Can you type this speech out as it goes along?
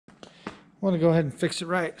want to go ahead and fix it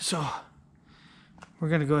right, so we're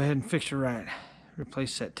going to go ahead and fix it right.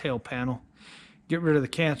 Replace that tail panel, get rid of the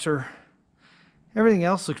cancer. Everything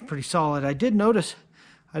else looks pretty solid. I did notice,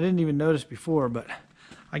 I didn't even notice before, but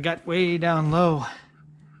I got way down low,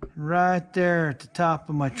 right there at the top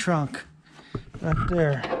of my trunk, right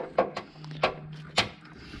there.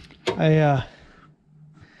 Let's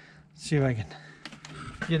see if I can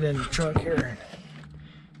get in the trunk here and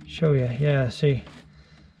show you. Yeah, see,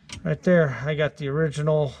 right there, I got the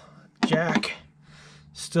original jack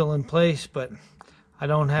still in place, but I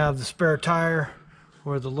don't have the spare tire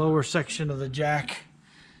or the lower section of the jack.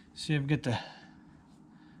 See, I've got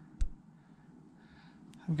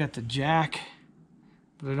the jack,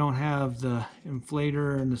 but I don't have the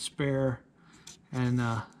inflator and the spare and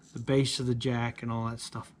the base of the jack and all that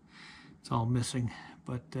stuff. It's all missing.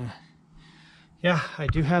 But yeah, I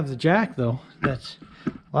do have the jack though. That's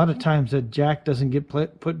a lot of times that jack doesn't get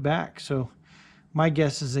put back, so my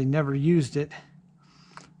guess is they never used it,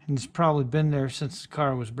 and it's probably been there since the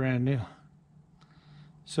car was brand new.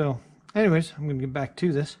 So anyways, I'm gonna get back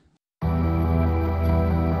to this.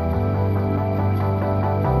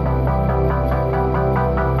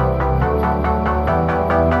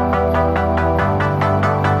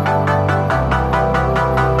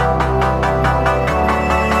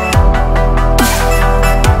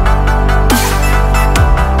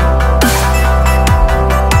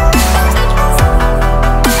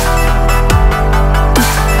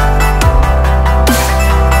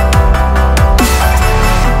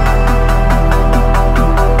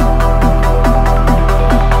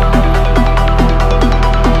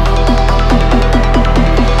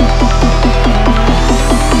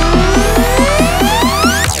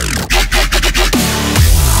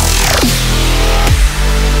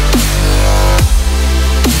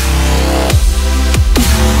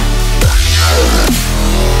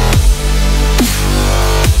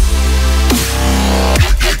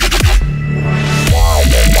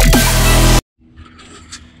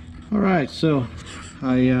 Alright, so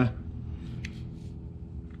I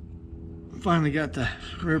finally got the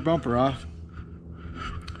rear bumper off.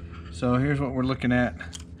 So here's what we're looking at.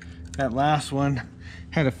 That last one,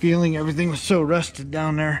 had a feeling everything was so rusted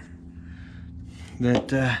down there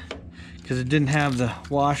that because it didn't have the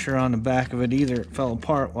washer on the back of it either, it fell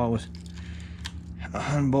apart while I was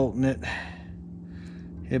unbolting it.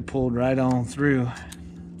 It pulled right on through.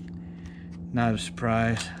 Not a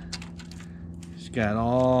surprise. It's got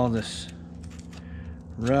all this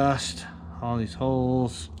rust, all these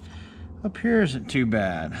holes. Up here isn't too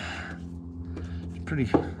bad. It's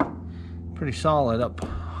pretty solid up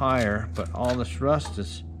higher, but all this rust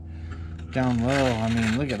is down low. I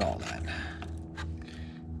mean, look at all that.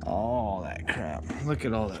 All that crap. Look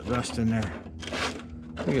at all that rust in there.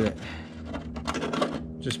 Look at it.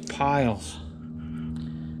 Just piles.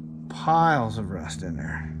 Piles of rust in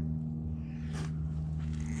there.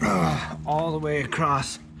 All the way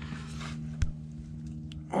across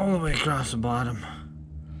the bottom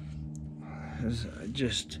is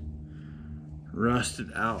just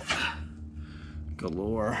rusted out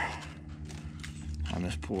galore on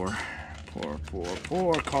this poor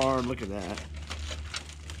car. Look at that.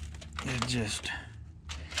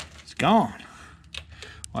 It's gone.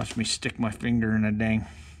 Watch me stick my finger in a dang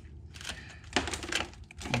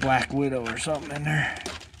Black Widow or something in there.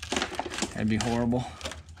 That'd be horrible.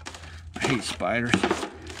 I hate spiders.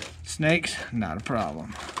 Snakes, not a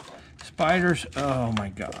problem. Spiders, oh my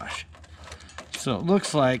gosh. So it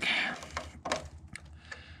looks like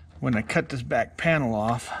when I cut this back panel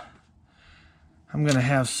off, I'm gonna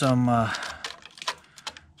have some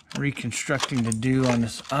reconstructing to do on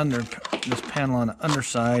this panel on the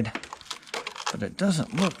underside, but it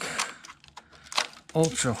doesn't look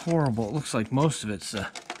ultra horrible. It looks like most of it's this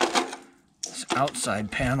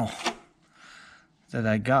outside panel that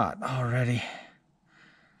I got already,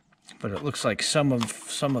 but it looks like some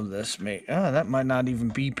of this may that might not even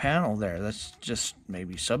be panel there. That's just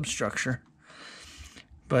maybe substructure.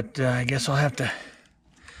 But I guess I'll have to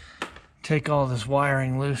take all this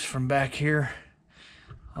wiring loose from back here,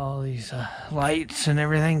 all these lights and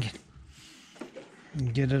everything,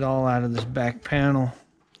 and get it all out of this back panel,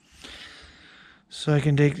 so I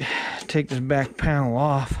can take this back panel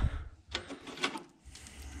off.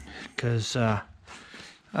 Because I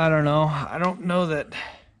don't know that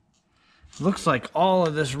it looks like all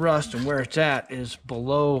of this rust and where it's at is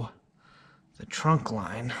below the trunk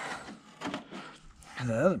line. And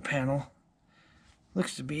the other panel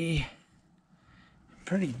looks to be in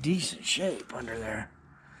pretty decent shape under there.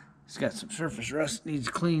 It's got some surface rust, needs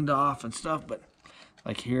cleaned off and stuff, but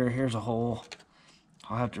like here's a hole.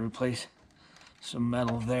 I'll have to replace some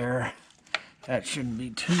metal there. That shouldn't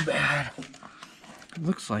be too bad. It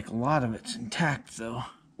looks like a lot of it's intact though.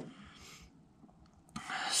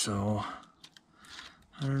 So,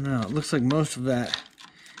 I don't know. It looks like most of that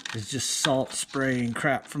is just salt spray and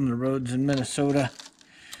crap from the roads in Minnesota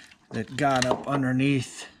that got up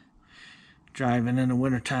underneath. Driving in the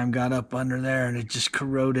wintertime, got up under there, and it just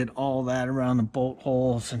corroded all that around the bolt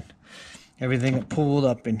holes, and everything that pulled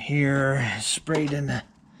up in here, sprayed in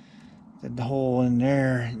the hole in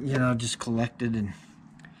there, you know, just collected. And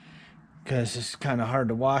because it's kind of hard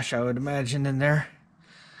to wash, I would imagine, in there,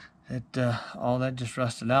 all that just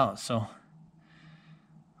rusted out. So,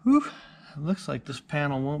 whew, it looks like this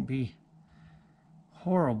panel won't be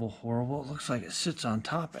horrible. It looks like it sits on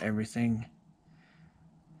top of everything,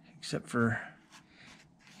 except for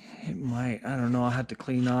it might, I don't know, I'll have to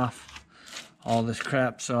clean off all this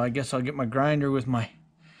crap. So I guess I'll get my grinder with my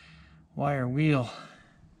wire wheel,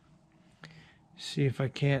 see if I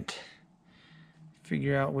can't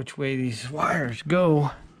figure out which way these wires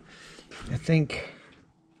go. I think,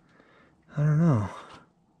 I don't know,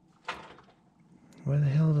 where the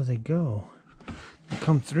hell do they go? They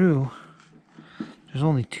come through. There's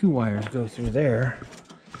only 2 wires go through there.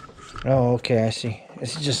 Oh, okay, I see.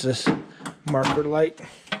 It's just this marker light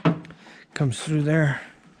comes through there.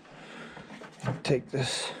 I'll take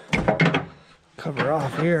this cover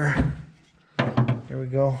off here. There we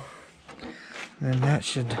go. And then that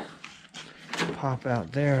should pop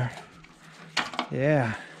out there.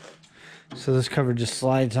 Yeah. So this cover just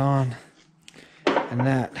slides on, and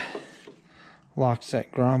that locks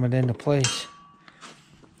that grommet into place.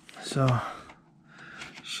 So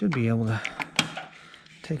should be able to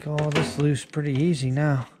take all this loose pretty easy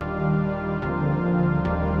now.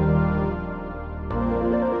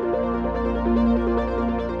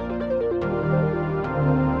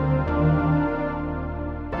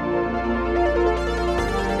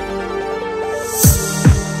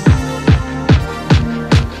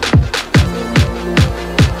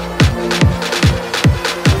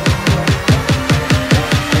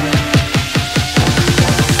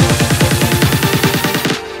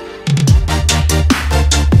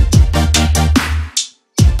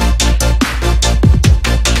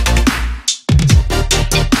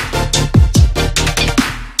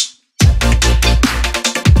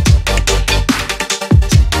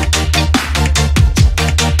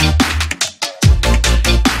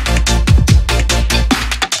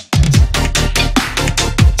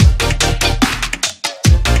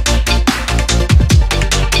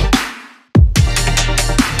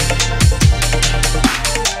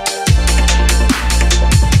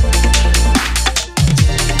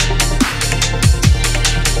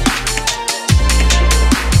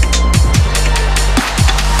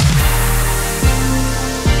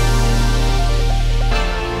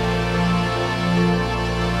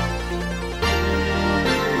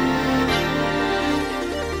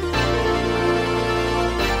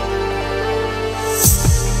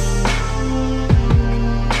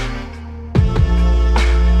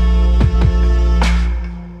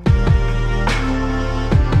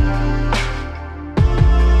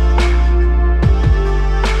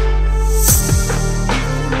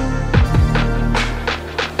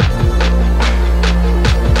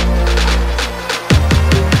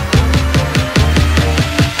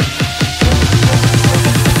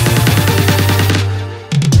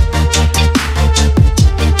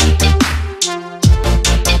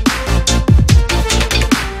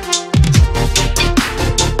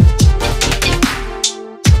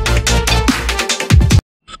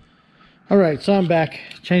 Alright, so I'm back.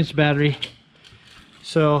 Changed the battery.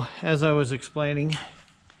 So, as I was explaining,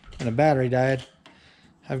 when the battery died,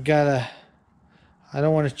 I've got to, I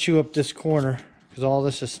don't want to chew up this corner because all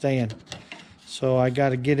this is staying. So I got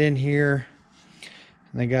to get in here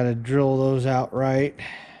and I got to drill those out right.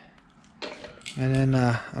 And then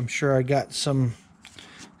I'm sure I got some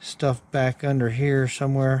stuff back under here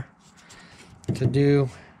somewhere to do.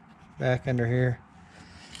 Back under here.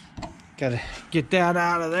 Got to get that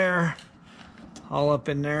out of there. All up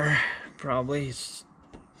in there, probably.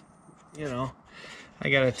 You know, I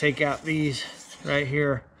got to take out these right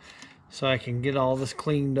here so I can get all this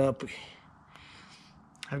cleaned up.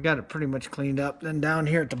 I've got it pretty much cleaned up. Then down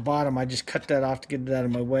here at the bottom, I just cut that off to get it out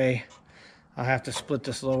of my way. I'll have to split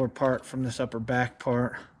this lower part from this upper back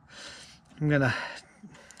part.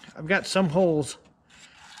 I've got some holes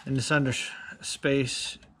in this under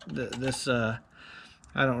space. This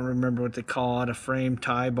I don't remember what they call it, a frame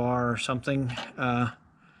tie bar or something. I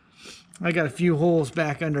got a few holes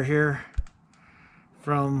back under here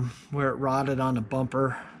from where it rotted on the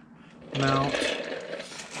bumper mount.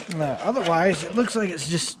 Otherwise, it looks like it's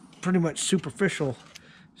just pretty much superficial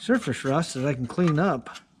surface rust that I can clean up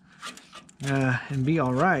and be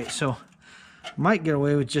all right. So might get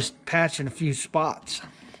away with just patching a few spots.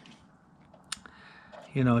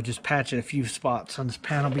 You know, just patching a few spots on this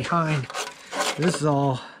panel behind. This is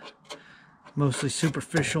all mostly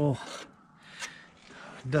superficial.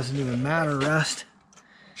 It doesn't even matter rust.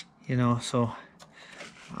 You know, so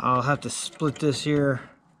I'll have to split this here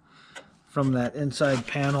from that inside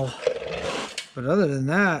panel. But other than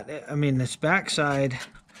that, I mean, this backside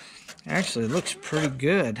actually looks pretty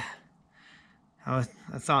good. I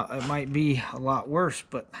thought it might be a lot worse,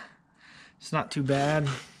 but it's not too bad.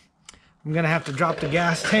 I'm gonna have to drop the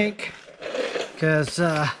gas tank because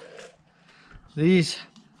these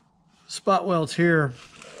spot welds here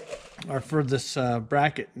are for this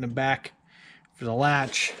bracket in the back for the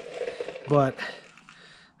latch, but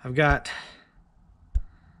I've got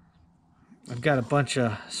a bunch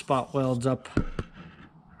of spot welds up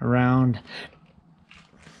around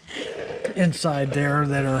inside there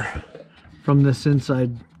that are from this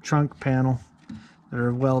inside trunk panel that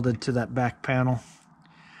are welded to that back panel.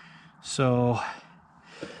 So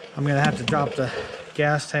I'm gonna have to drop the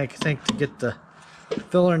gas tank, I think, to get the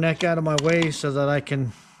filler neck out of my way so that I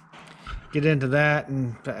can get into that.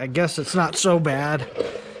 And I guess it's not so bad,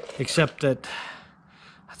 except that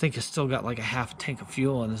I think it's still got like a half tank of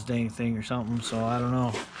fuel in this dang thing or something, so I don't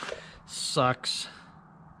know. Sucks.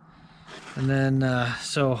 And then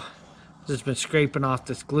so just been scraping off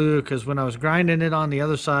this glue, because when I was grinding it on the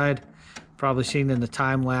other side, probably seen in the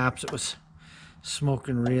time lapse, it was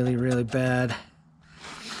smoking really, really bad.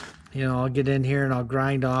 You know, I'll get in here and I'll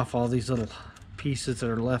grind off all these little pieces that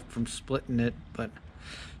are left from splitting it, but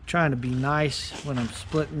trying to be nice when I'm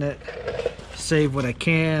splitting it, save what I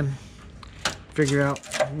can, figure out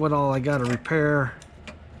what all I got to repair.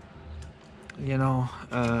 You know,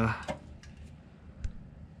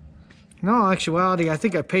 no, actuality, I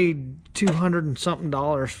think I paid $200 and something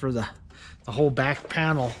for the whole back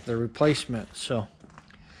panel, the replacement, so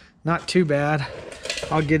not too bad.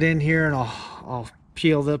 I'll get in here and I'll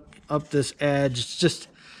peel up this edge. It's just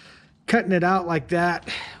cutting it out like that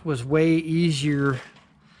was way easier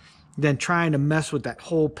than trying to mess with that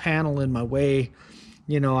whole panel in my way.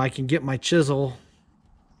 You know, I can get my chisel,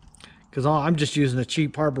 because I'm just using a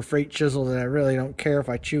cheap Harbor Freight chisel that I really don't care if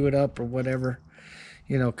I chew it up or whatever,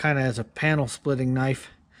 you know, kind of as a panel splitting knife.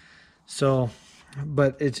 So,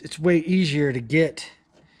 but it's way easier to get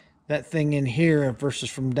that thing in here versus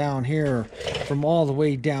from down here, or from all the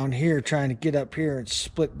way down here trying to get up here and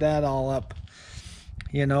split that all up,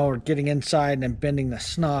 you know, or getting inside and then bending the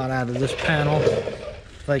snot out of this panel.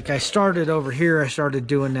 Like I started over here, I started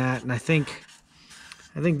doing that, and I think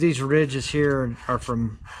these ridges here are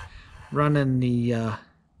from running the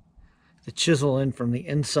chisel in from the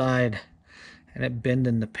inside and it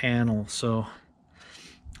bending the panel. So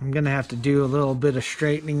I'm gonna have to do a little bit of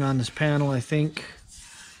straightening on this panel, I think,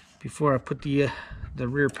 before I put the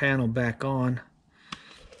rear panel back on.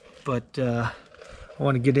 But I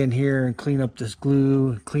want to get in here and clean up this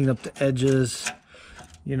glue, clean up the edges,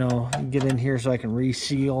 you know, and get in here so I can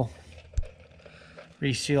reseal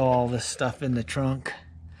all this stuff in the trunk.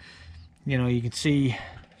 You know, you can see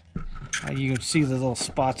the little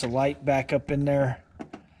spots of light back up in there.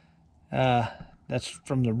 That's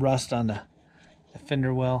from the rust on the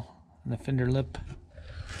fender well and the fender lip.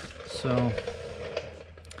 So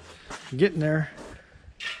getting there.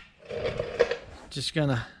 Just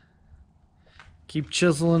gonna keep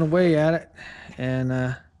chiseling away at it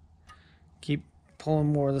and keep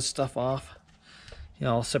pulling more of this stuff off. You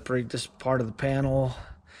know, I'll separate this part of the panel.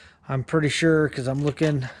 I'm pretty sure, because I'm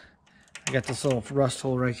looking, I got this little rust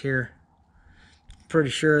hole right here. Pretty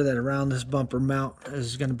sure that around this bumper mount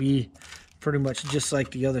is going to be pretty much just like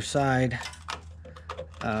the other side,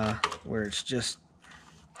 where it's just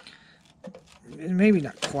maybe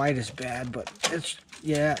not quite as bad, but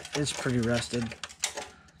it's pretty rusted.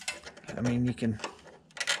 I mean, you can,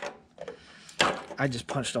 I just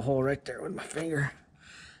punched a hole right there with my finger.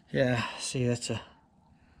 Yeah, see, it's a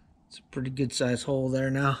pretty good size hole there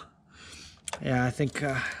now. Yeah, I think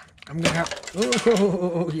I'm gonna have,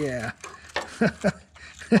 oh yeah.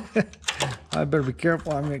 I better be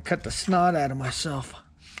careful. I'm gonna cut the snot out of myself.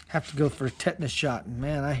 Have to go for a tetanus shot, and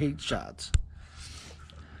man, I hate shots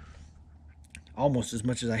almost as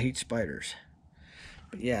much as I hate spiders.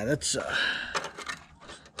 But yeah, that's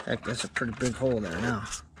heck, that's a pretty big hole there now.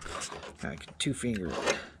 I can 2 finger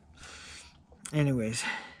it. Anyways,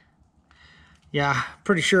 yeah,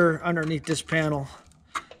 pretty sure underneath this panel,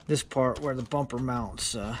 this part where the bumper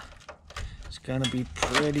mounts, it's gonna be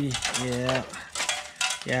pretty,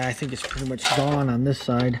 yeah, I think it's pretty much gone on this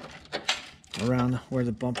side around where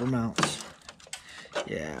the bumper mounts.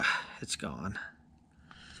 Yeah, it's gone.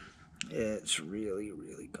 It's really,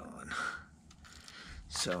 really gone.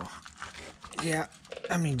 So, yeah,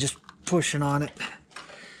 I mean, just pushing on it,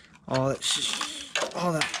 all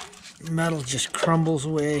that metal just crumbles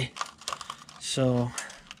away. So,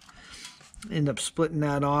 end up splitting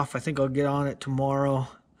that off. I think I'll get on it tomorrow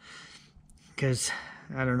because,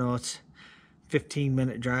 I don't know, it's a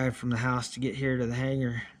 15-minute drive from the house to get here to the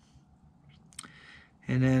hangar.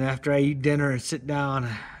 And then after I eat dinner and sit down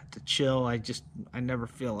to chill, I never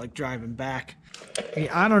feel like driving back.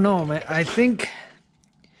 I don't know, man. I think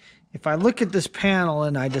if I look at this panel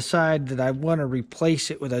and I decide that I want to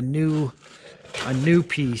replace it with a new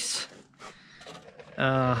piece,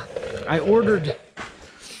 I ordered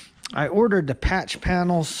the patch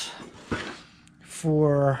panels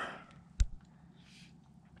for.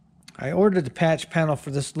 I ordered the patch panel for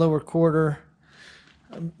this lower quarter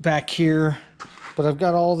back here, but I've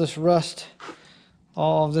got all this rust.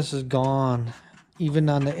 All of this is gone, even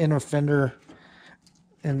on the inner fender.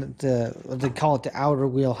 And they call it the outer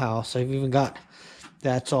wheelhouse. I've even got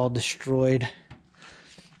that's all destroyed.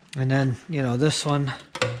 And then, you know, this one,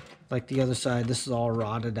 like the other side, this is all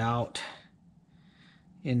rotted out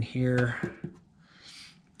in here.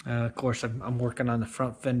 Of course, I'm working on the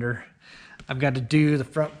front fender. I've got to do the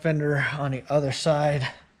front fender on the other side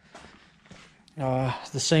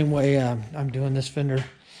the same way I'm doing this fender.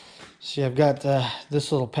 See, I've got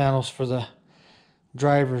this little panels for the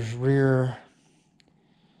driver's rear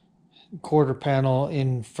quarter panel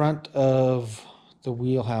in front of the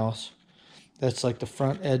wheelhouse. That's like the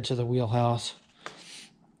front edge of the wheelhouse.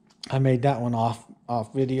 I made that one off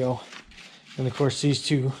video. And of course these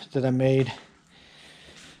two that I made.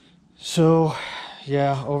 So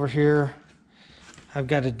yeah, over here I've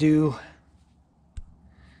got to do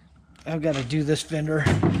this fender.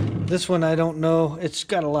 This one I don't know. It's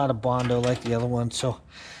got a lot of Bondo like the other one, so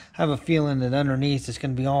I have a feeling that underneath it's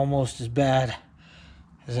going to be almost as bad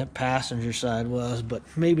as that passenger side was, but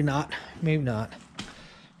maybe not. Maybe not.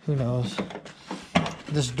 Who knows?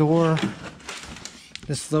 This door,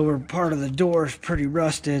 this lower part of the door is pretty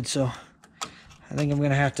rusted, so I think I'm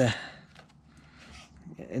going to have to.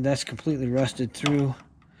 That's completely rusted through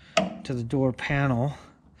to the door panel,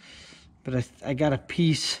 but I got a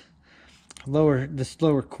piece this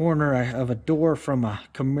lower corner of a door from a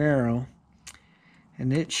Camaro,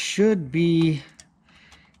 and it should be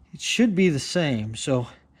the same. So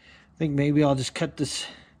I think maybe I'll just cut this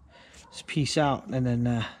piece out and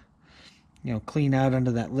then you know, clean out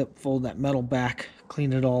under that lip, fold that metal back,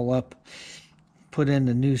 clean it all up, put in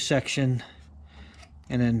the new section,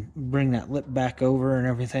 and then bring that lip back over and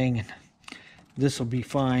everything, and this will be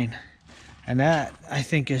fine. And that, I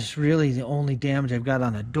think, is really the only damage I've got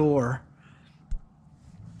on the door.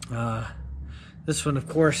 This one, of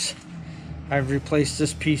course, I've replaced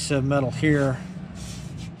this piece of metal here.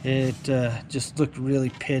 It just looked really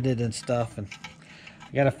pitted and stuff, and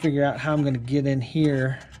I got to figure out how I'm going to get in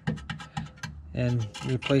here and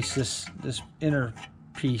replace this inner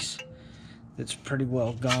piece that's pretty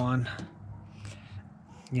well gone.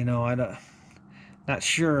 You know, not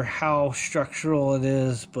sure how structural it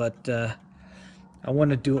is, but I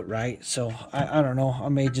want to do it right. So I don't know. I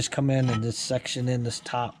may just come in and just section in this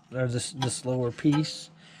top or this lower piece,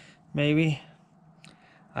 maybe.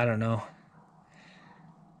 I don't know.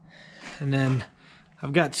 And then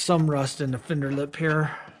I've got some rust in the fender lip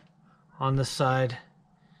here on this side.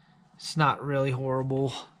 It's not really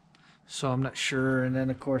horrible, so I'm not sure. And then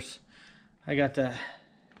of course I got the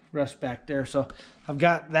rust back there. So I've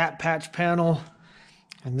got that patch panel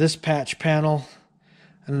and this patch panel,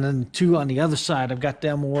 and then two on the other side. I've got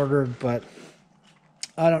them ordered, but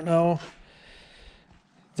I don't know.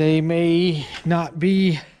 They may not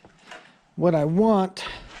be what I want,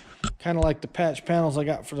 kind of like the patch panels I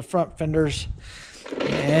got for the front fenders.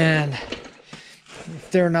 And if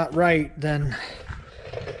they're not right, then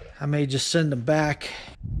I may just send them back.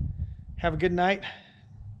 Have a good night,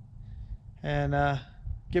 and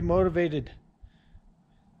get motivated.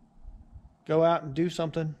 Go out and do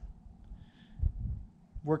something.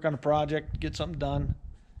 Work on a project, get something done.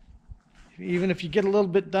 Even if you get a little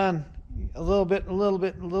bit done, a little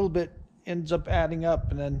bit ends up adding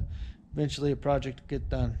up, and then eventually a project will get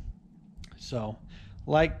done. So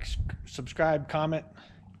like, subscribe, comment,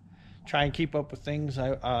 try and keep up with things.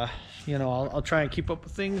 You know, I'll try and keep up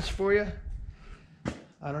with things for you.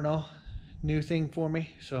 I don't know, new thing for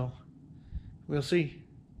me, so we'll see.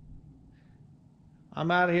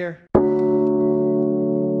 I'm out of here.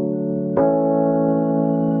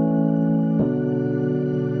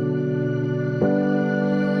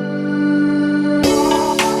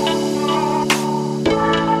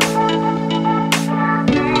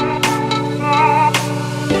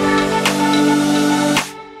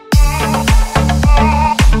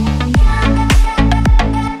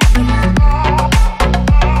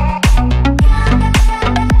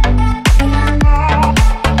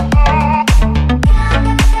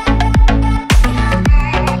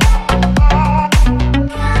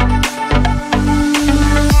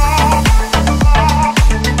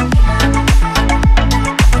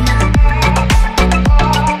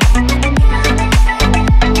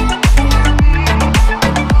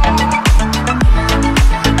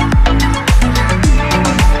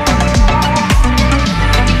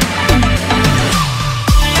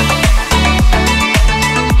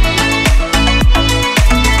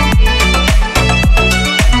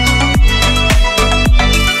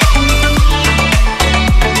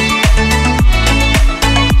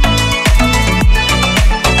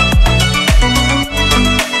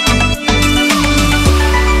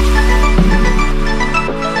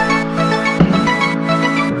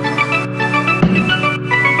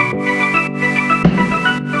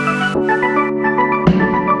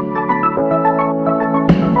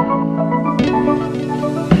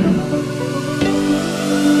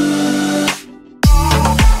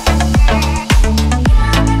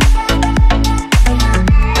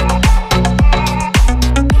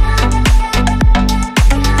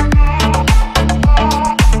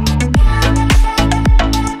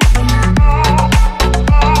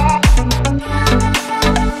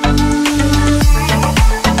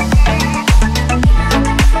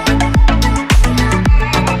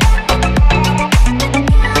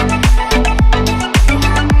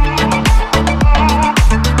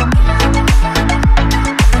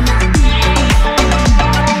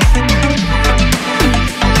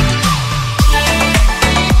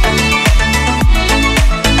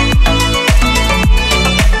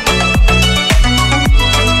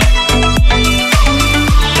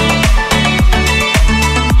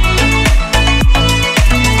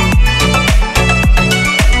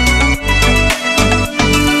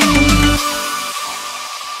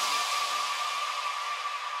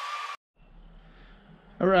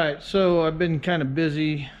 Alright, so I've been kind of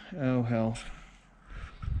busy. Oh hell.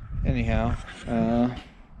 Anyhow, I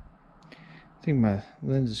think my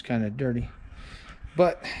lens is kind of dirty.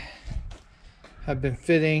 But I've been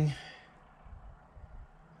fitting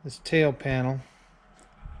this tail panel.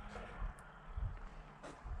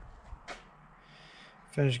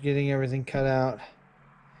 Finished getting everything cut out.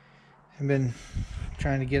 I've been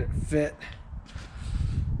trying to get it fit.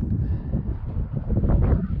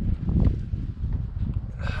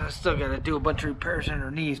 I still got to do a bunch of repairs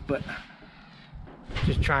underneath, but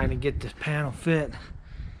just trying to get this panel fit.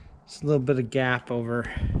 It's a little bit of gap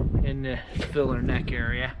over in the filler neck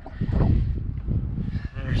area.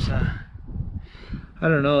 There's I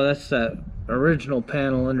don't know, that's that original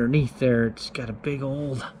panel underneath there. It's got a big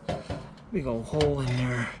old hole in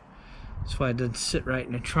there. That's why it doesn't sit right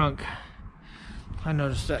in the trunk. I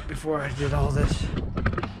noticed that before I did all this,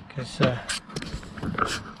 because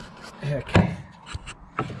heck,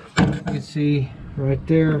 you can see right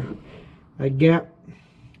there that gap.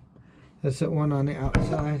 That's that one on the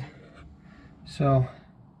outside. So,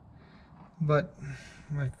 but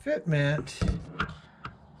my fitment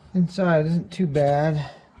inside isn't too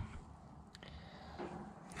bad.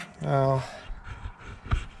 I'll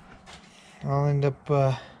end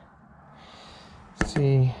up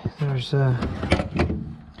see, there's a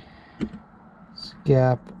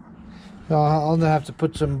gap. I'll have to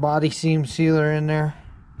put some body seam sealer in there,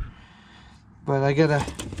 but I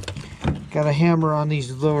gotta hammer on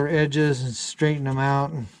these lower edges and straighten them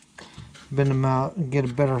out and bend them out and get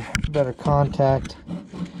a better contact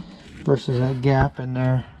versus that gap in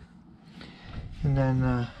there. And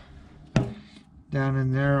then down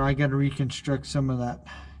in there I gotta reconstruct some of that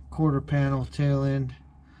quarter panel tail end.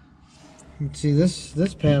 You can see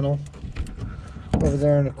this panel over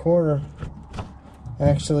there in the corner,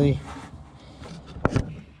 actually,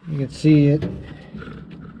 you can see it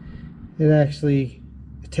actually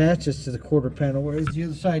attaches to the quarter panel, whereas the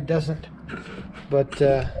other side doesn't. But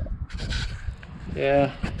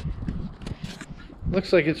yeah,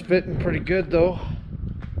 looks like it's fitting pretty good though.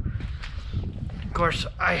 Of course,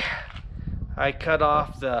 I cut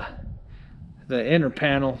off the inner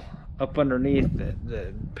panel up underneath,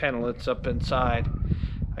 the panel that's up inside.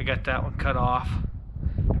 I got that one cut off.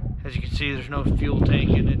 As you can see, there's no fuel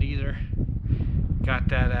tank in it either. Got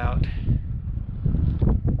that out.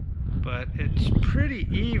 But it's pretty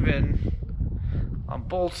even on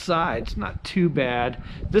both sides, not too bad.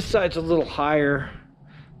 This side's a little higher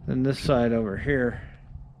than this side over here.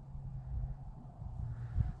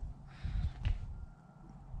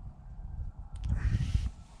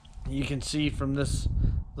 You can see from this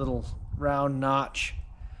little round notch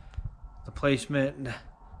the placement and the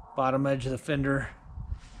bottom edge of the fender,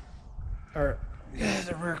 or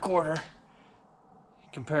the rear quarter,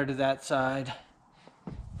 compared to that side.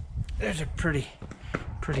 There's a pretty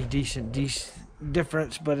decent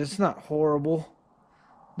difference, but it's not horrible.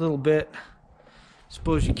 A little bit.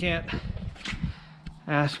 Suppose you can't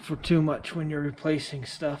ask for too much when you're replacing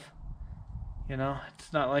stuff. You know,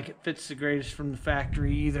 it's not like it fits the greatest from the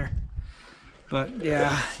factory either. But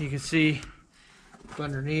yeah, you can see up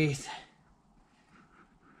underneath,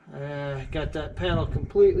 got that panel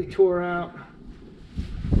completely tore out,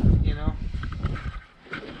 you know.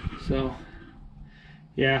 So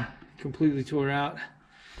yeah, completely tore out.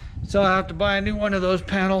 So I have to buy a new one of those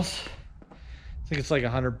panels. I think it's like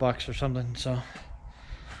 $100 or something. So I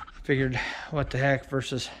figured, what the heck,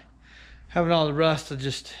 versus having all the rust, I'll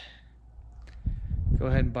just go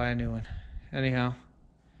ahead and buy a new one. Anyhow,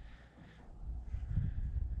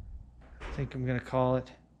 I think I'm gonna call it.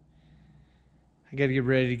 I gotta get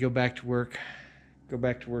ready to go back to work. Go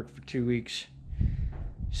back to work for 2 weeks.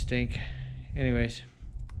 Stink. Anyways,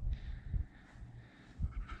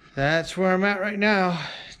 that's where I'm at right now.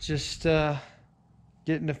 Just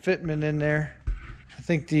getting the fitment in there. I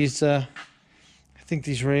think these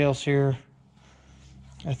rails here,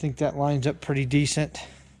 I think that lines up pretty decent.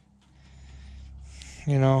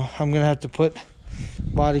 You know, I'm gonna have to put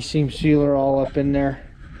body seam sealer all up in there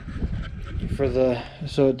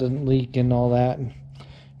so it doesn't leak and all that, and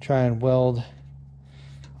try and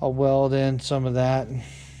I'll weld in some of that.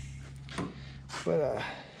 But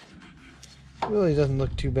it really doesn't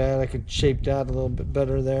look too bad. I could shape that a little bit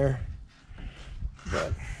better there,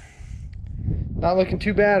 but not looking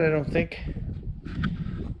too bad, I don't think.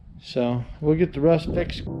 So we'll get the rust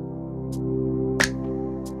fixed.